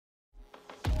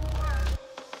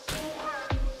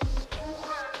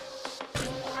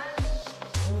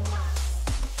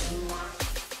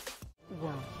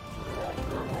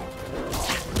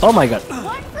Oh my god.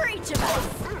 One for each of us.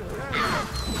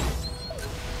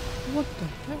 What the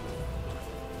heck?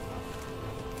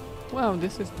 Wow,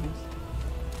 this is nice.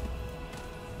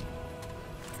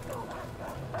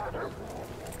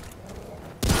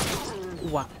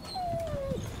 Wow.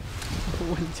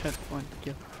 One shot, one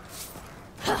kill.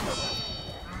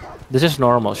 This is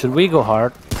normal. Should we go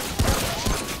hard?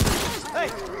 Hey,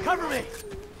 cover me!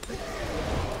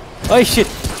 Oh shit!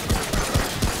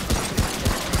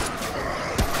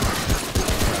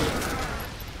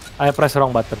 I pressed the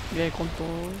wrong button. Yeah,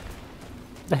 control.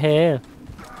 The hell?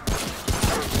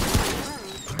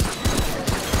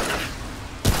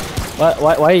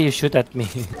 Why you shoot at me?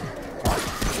 Is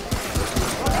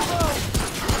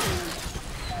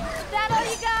that all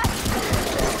you got?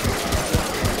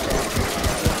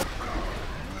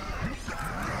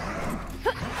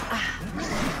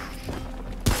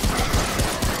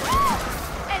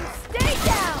 And stay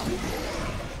down.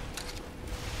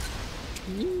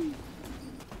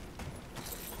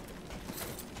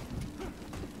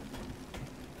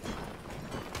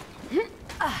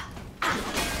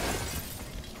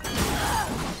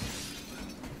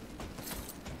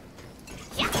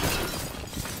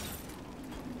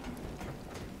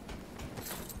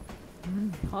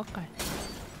 Okay.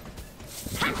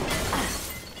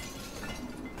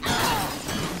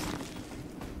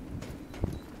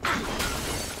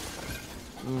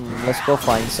 Let's go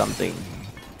find something.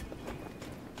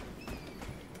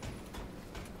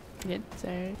 Yes,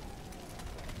 sir.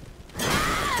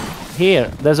 Here,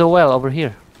 there's a well over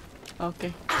here.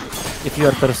 Okay. If you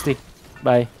are thirsty.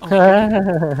 Bye.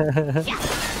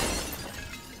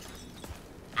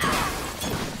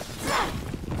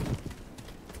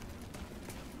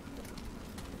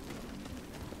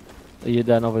 Are you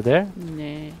done over there?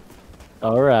 Nah.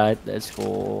 Alright, let's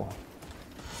go.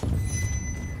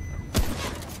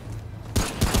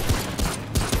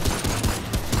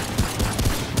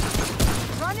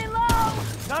 Running low.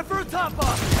 Time for a top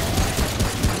up!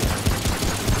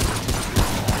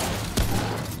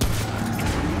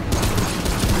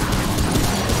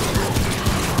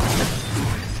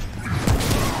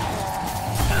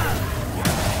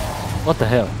 What the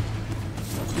hell?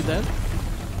 You dead?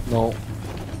 No.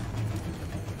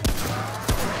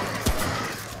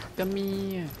 Come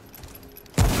here.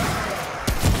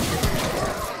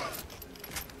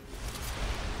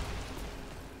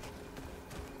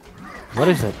 What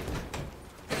is it?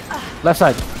 Left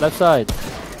side, left side.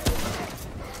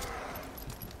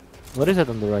 What is it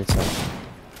on the right side?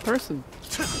 Person.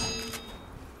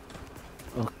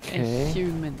 A Okay.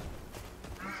 human.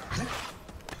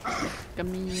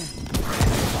 Come here.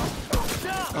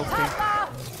 Okay.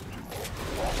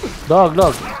 Dog,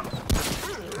 dog.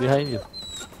 Behind you.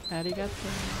 Arigato.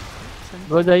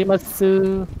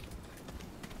 Gozaimasu.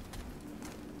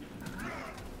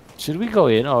 Should we go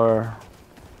in or?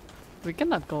 We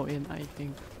cannot go in, I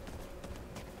think.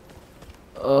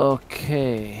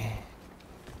 Okay.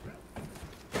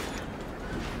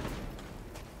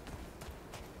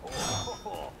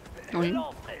 Going.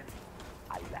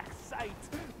 I lack sight,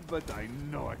 but I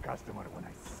know a customer when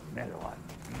I smell one.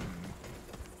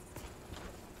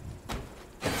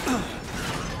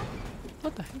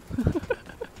 What the heck?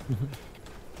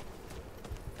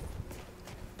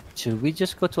 Should we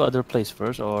just go to other place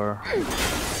first or?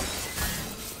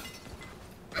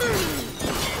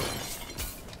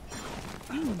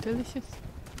 Delicious.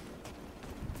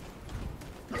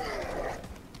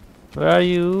 Where are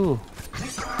you?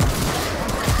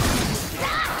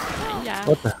 Yeah.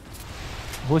 What the?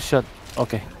 Who shot?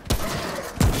 Okay.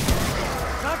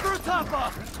 Time for a top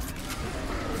up!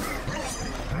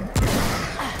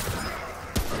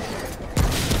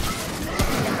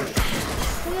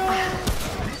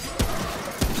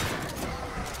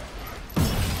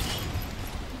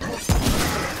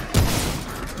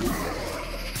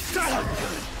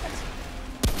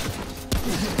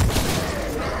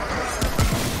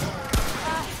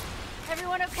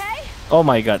 Everyone okay? Oh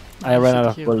my god, I ran out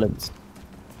of Heal. bullets.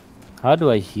 How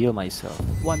do I heal myself?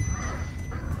 One.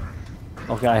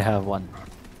 Okay, I have one.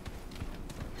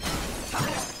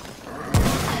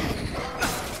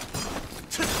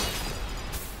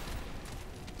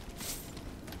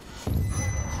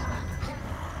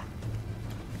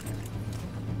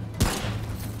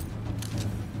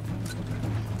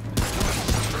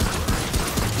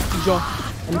 Joe.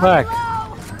 I'm back.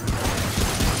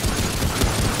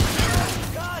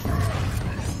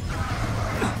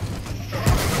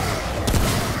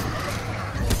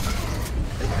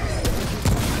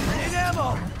 Need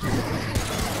ammo!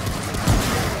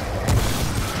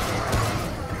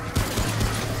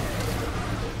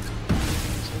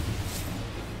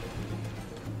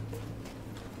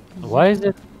 Why is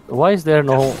it? Why is there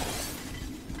no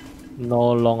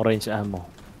long range ammo?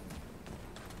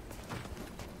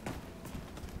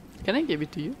 Can I give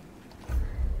it to you?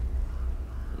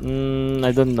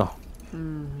 I don't know.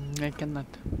 I cannot.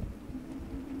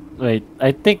 Wait,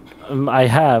 I think I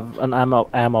have an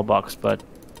ammo box, but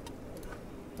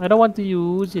I don't want to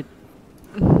use it.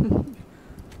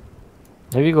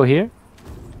 Maybe go here.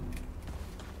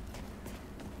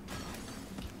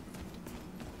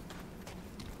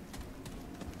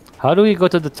 How do we go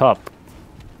to the top?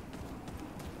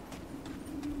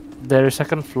 There is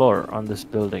second floor on this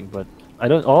building, but I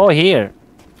don't. Oh, here.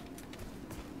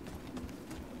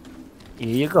 Here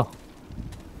you go.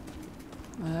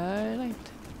 Alright.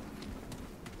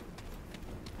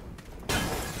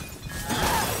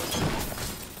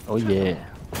 Oh yeah.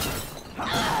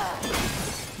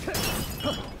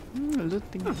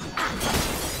 Looting.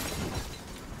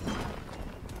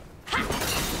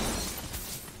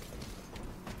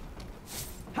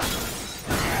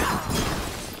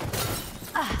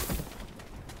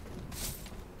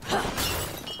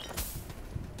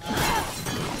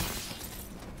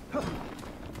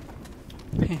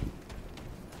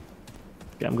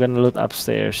 Okay, I'm gonna loot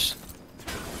upstairs.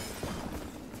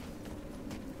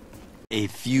 A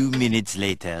few minutes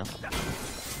later.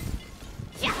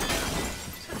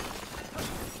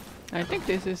 I think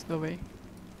this is the way.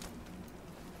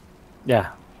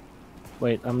 Yeah.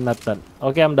 Wait, I'm not done.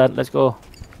 Okay, I'm done. Let's go.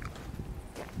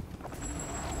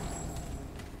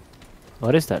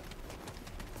 What is that?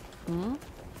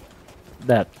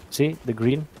 That. See? The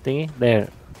green thingy? There.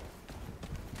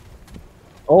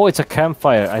 Oh, it's a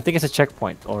campfire. I think it's a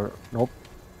checkpoint. Or, nope.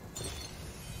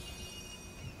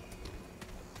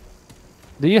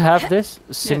 Do you have this?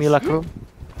 Simulacrum?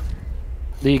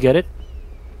 Do you get it?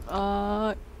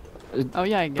 Oh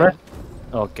yeah, I get Press-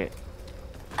 it. Okay.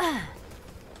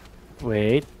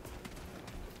 Wait.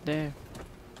 There.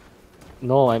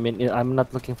 No, I mean, I'm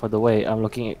not looking for the way. I'm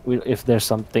looking if there's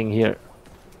something here.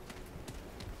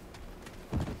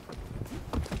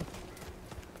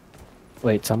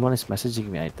 Wait, someone is messaging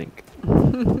me, I think.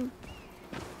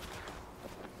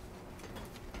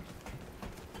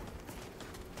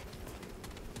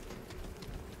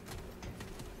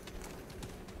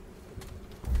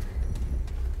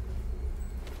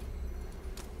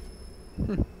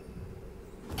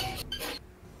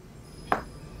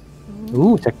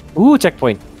 Ooh,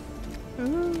 checkpoint. Do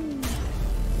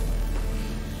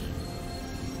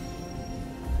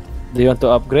you want to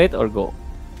upgrade or go?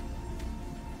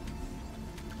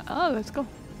 Oh, let's go.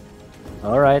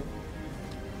 All right.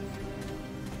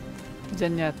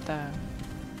 Zenyatta.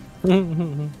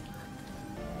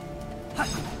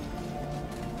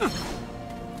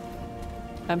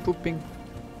 I'm pooping.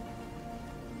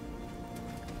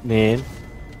 Man,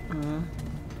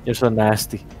 you're so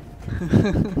nasty.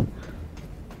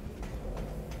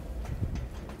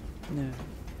 No.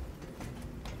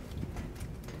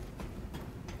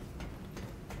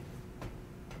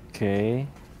 Okay.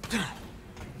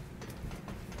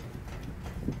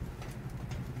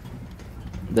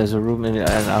 There's a room in an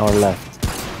hour left.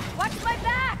 Watch my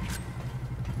back!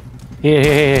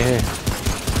 Here.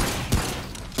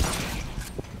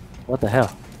 What the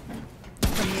hell?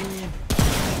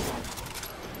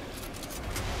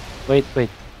 Wait.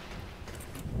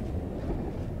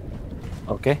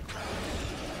 Okay.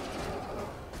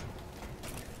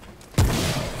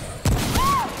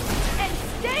 And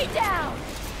stay down!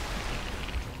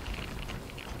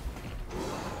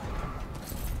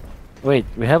 Wait,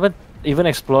 we haven't even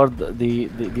explored the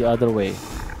other way.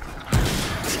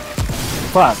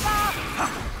 Fuck.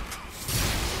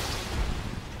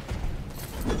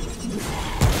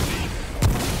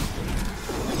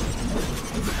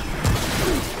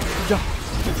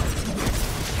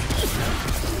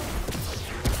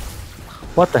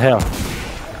 What the hell?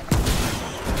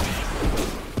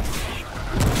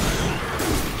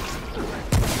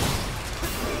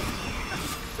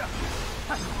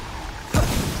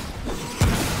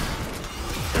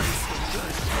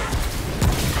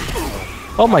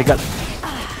 Oh my god.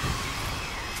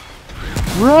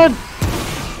 Run!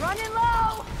 Running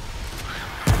low!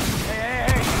 Hey,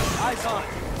 eyes on.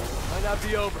 Might not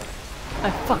be over.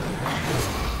 Fuck.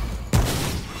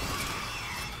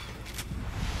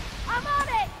 I'm on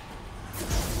it!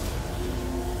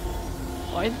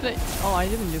 Why did I? Oh, I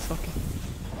didn't use. Okay.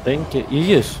 Thank you. You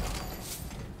use.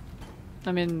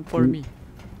 I mean, for me,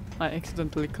 I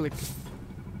accidentally clicked.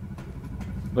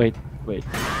 Wait. Wait.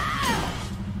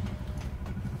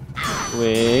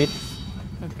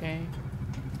 Okay.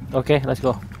 Okay, let's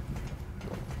go.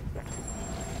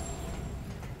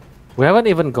 We haven't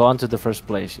even gone to the first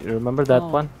place. You remember that Oh,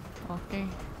 one? Okay.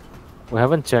 We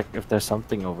haven't checked if there's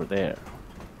something over there.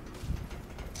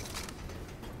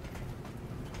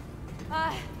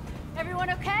 Everyone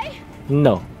okay?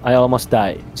 No, I almost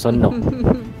died, so no.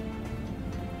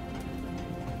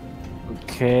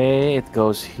 Okay, it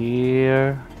goes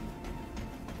here.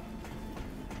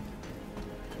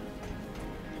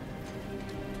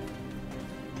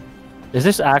 Is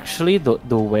this actually the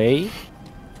way?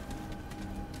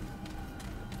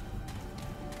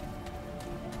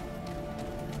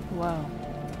 Wow.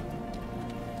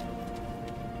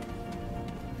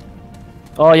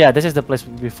 Oh yeah, this is the place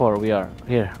before we are.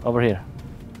 Here, over here.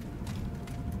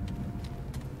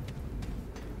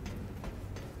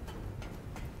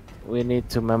 We need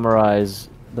to memorize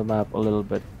the map a little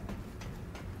bit.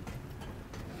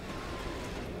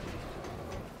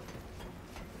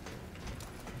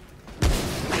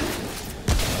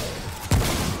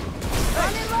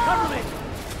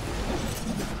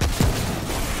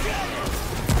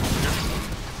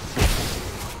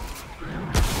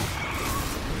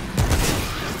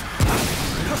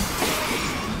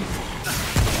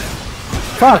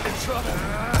 Fuck!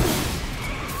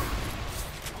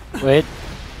 Wait.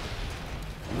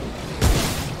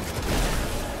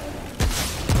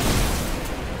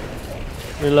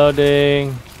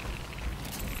 Reloading.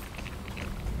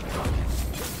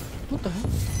 What the hell?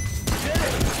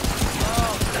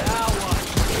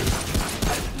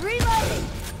 Reloading!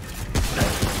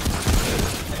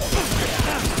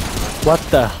 What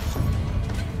the?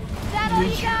 Is that all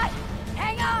you got?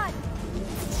 Hang on!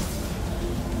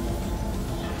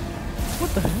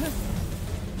 What the heck?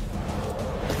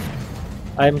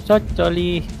 I'm so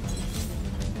jolly.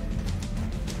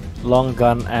 Long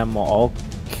gun ammo.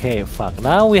 Okay, fuck.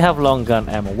 Now we have long gun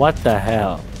ammo. What the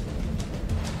hell?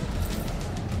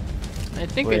 I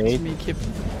think Wait. it's me keep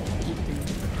eating.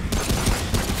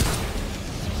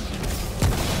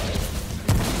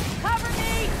 Cover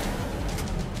me!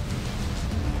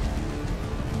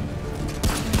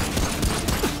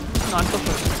 No, I'm so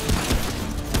sorry.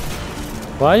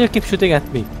 Why you keep shooting at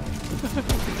me?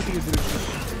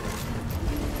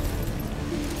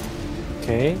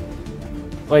 Okay.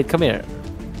 Wait, come here.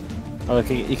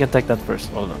 Okay, you can take that first.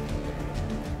 Hold on.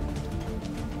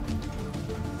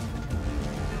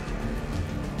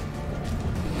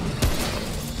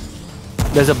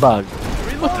 There's a bug.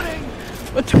 Reloading!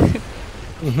 What the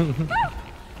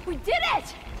We did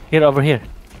it! Here, over here.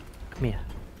 Come here.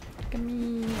 Come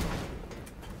here.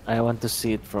 I want to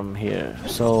see it from here.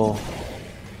 So.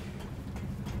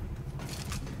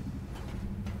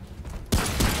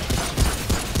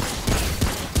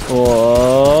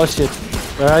 Oh shit.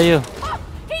 Where are you? Oh,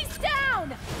 he's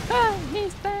down! Ah,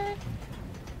 he's back.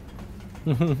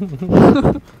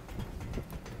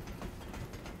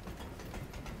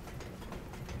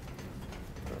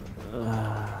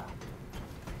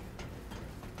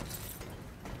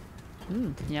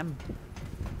 Yum.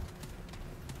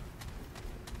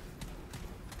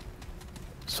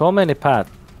 So many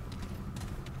paths.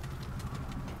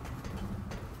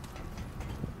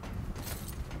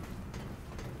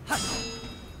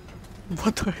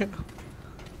 What the hell?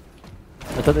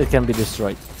 I thought it can be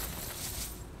destroyed.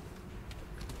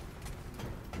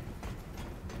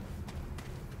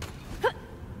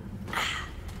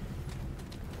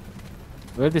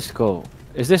 Where did this go?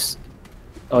 Is this?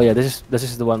 Oh yeah, this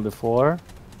is the one before.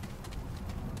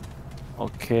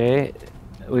 Okay,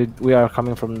 we are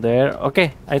coming from there.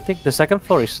 Okay, I think the second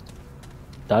floor is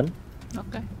done.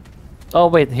 Okay. Oh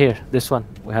wait, here, this one.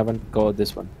 We haven't go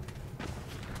this one.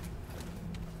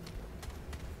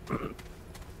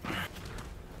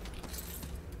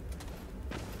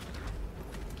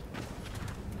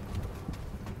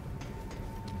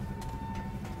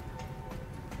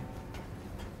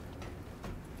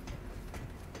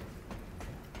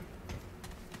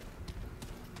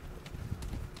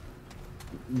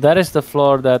 That is the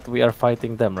floor that we are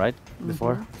fighting them, right?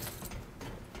 Before.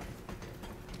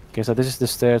 Okay, so this is the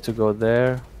stair to go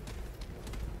there.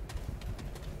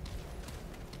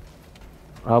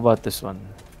 How about this one?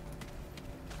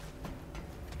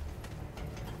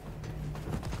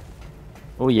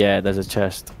 Oh yeah, there's a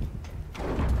chest.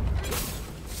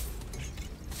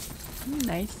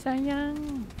 Nice,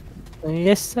 sayang.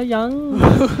 Yes,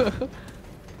 sayang.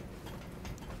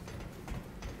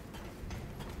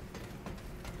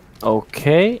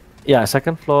 Okay. Yeah,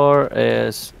 second floor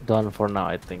is done for now,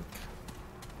 I think.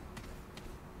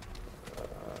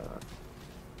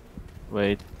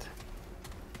 Wait.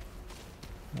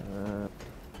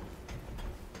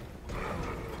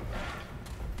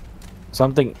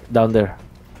 Something down there.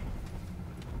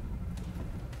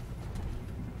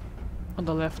 On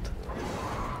the left.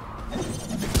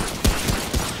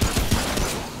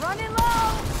 Running low!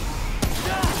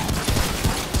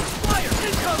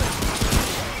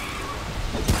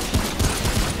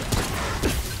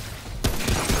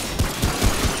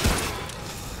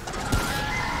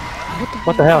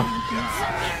 What the hell?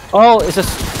 Oh, it's just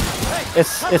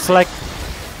it's like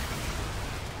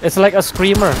a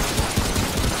screamer.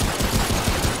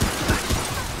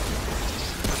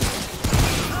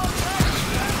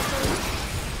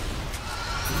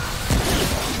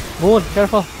 Moon,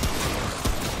 careful.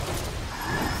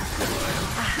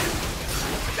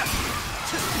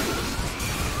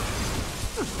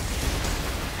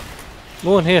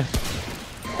 Moon, here.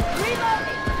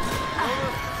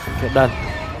 Okay, done.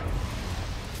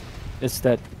 It's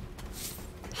dead.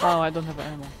 Oh, I don't have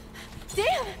ammo.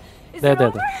 Damn! Is There, it there,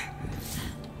 over? there.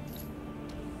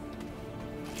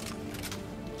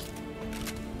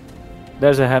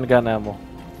 There's a handgun ammo.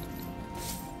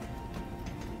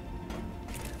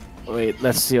 Wait,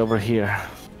 let's see over here.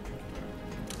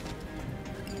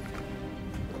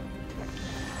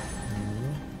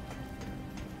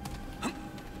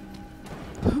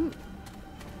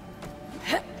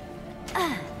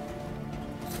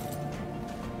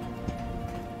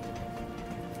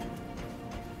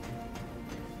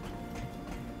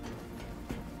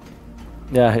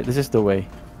 Yeah, this is the way.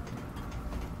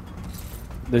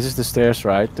 This is the stairs,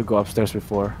 right? To go upstairs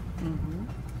before. Mm-hmm.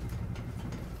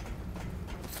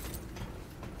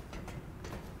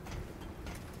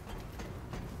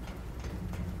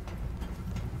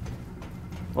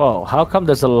 Whoa, how come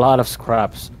there's a lot of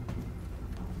scraps?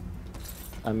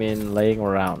 I mean, laying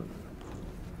around.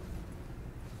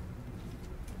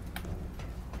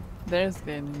 There's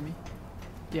the enemy.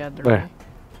 The other Where? way.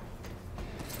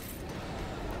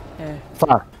 Eh.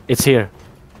 Fuck, it's here.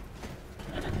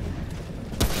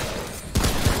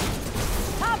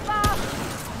 Papa!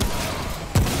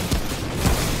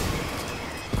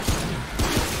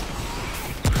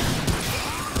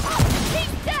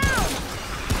 He's down!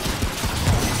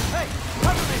 Hey,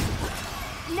 cover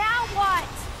me! Now what?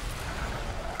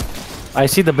 I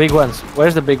see the big ones.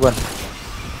 Where's the big one?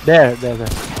 There, there, there.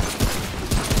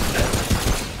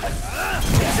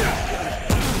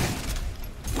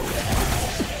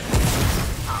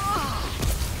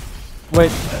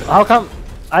 Wait, how come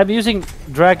I'm using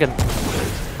dragon?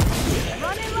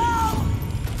 Running low!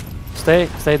 Stay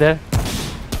there.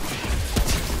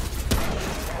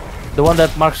 The one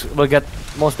that marks will get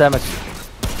most damage.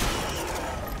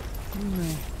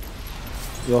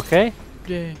 You okay?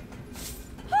 Yeah.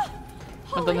 I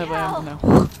don't Holy have hell! ammo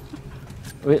now.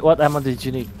 Wait, what ammo did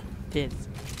you need? Yes.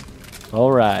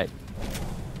 Alright.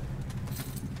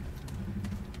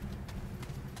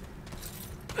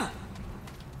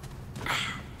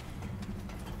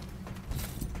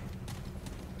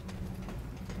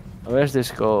 Where's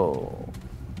this go?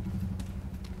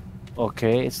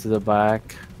 Okay, it's to the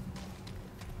back.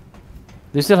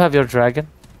 Do you still have your dragon?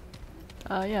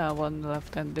 Yeah, one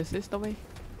left, and this is the way.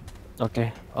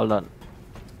 Okay, hold on.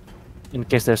 In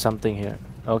case there's something here.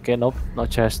 Okay, nope, no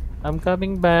chest. I'm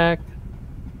coming back.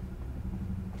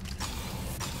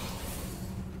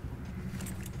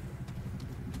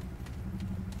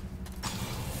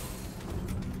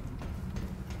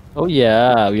 Oh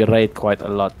yeah, we raid quite a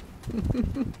lot.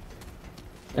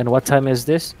 And what time is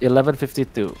this?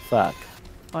 11:52. Fuck.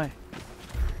 Why?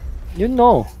 You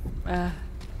know.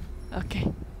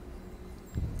 Okay.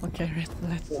 Okay,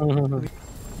 let's.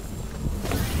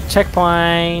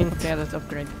 Checkpoint. Okay, let's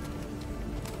upgrade.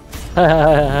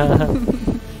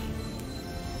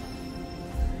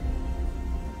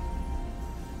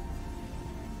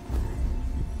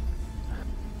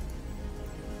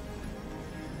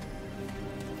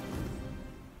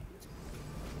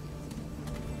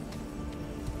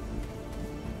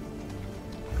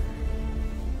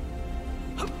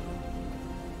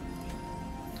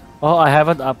 Oh, I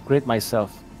haven't upgraded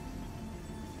myself.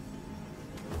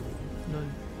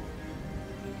 None.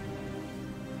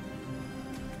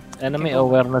 Enemy go.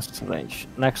 awareness range.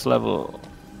 Next level.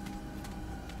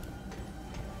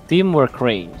 Teamwork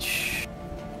range.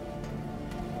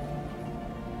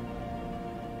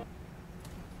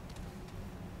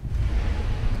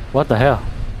 What the hell?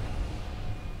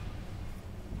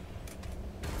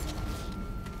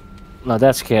 No,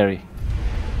 that's scary.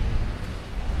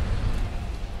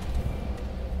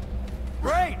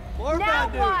 Great! More Now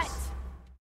bad news! what?